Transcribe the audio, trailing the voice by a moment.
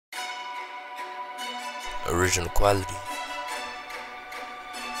Original quality.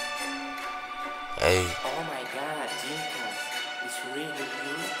 Hey. Oh my god, Jinkas, it's really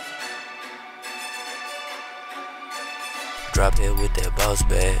you? Drop head with that boss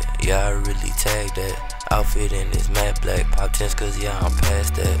bag. Yeah, I really tagged that. Outfit in this matte black. Pop 10s cause yeah, I'm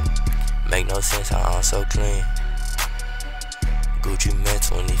past that. Make no sense how I'm so clean. Gucci Man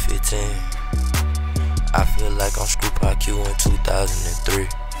 2015. I feel like I'm Scoop IQ in 2003.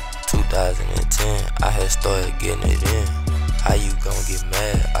 2010, I had started getting it in. How you gon' get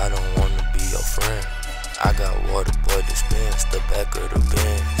mad? I don't wanna be your friend. I got water boy dispense, the back of the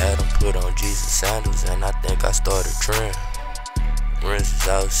bin. Had him put on Jesus sandals and I think I started trend. Rinses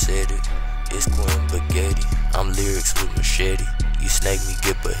out city, it's Queen Spaghetti. I'm lyrics with machete. You snake me,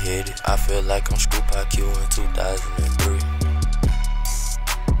 get beheaded. I feel like I'm Scoop IQ in 2003.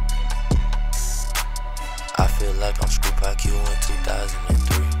 I feel like I'm Scoop IQ in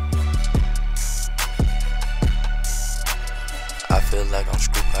 2003. I feel like I'm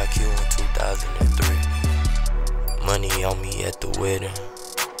Scoop IQ in 2003. Money on me at the wedding.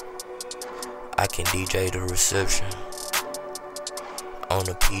 I can DJ the reception. On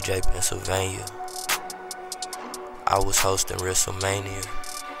the PJ, Pennsylvania. I was hosting WrestleMania.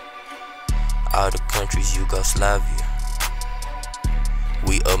 All the countries, Yugoslavia.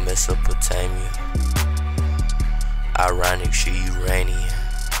 We up Mesopotamia. Ironic, she Iranian.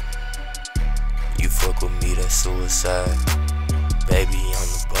 You fuck with me, that's suicide. Baby on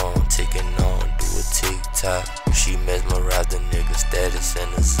the bone, ticking on, do a tick-tock. She mesmerized the nigga status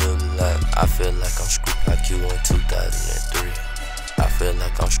and the cellulite. I feel like I'm Scoop IQ in 2003. I feel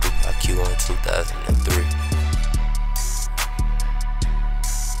like I'm Scoop IQ in 2003.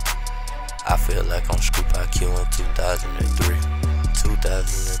 I feel like I'm Scoop IQ in 2003.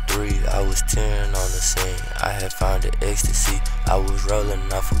 2003, I was tearing on the scene. I had found the ecstasy, I was rolling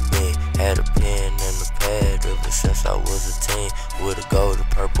off a bean. Had a pen and a pad ever since I was a teen. With a gold to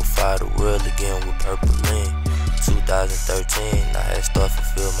purple, fire the world again with purple lean. 2013, I had started to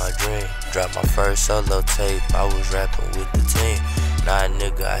fulfill my dream. Dropped my first solo tape, I was rapping with the team. Now a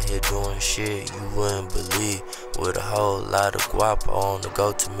nigga out here doing shit you wouldn't believe. With a whole lot of guapo on the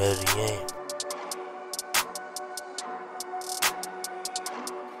go to Medellin.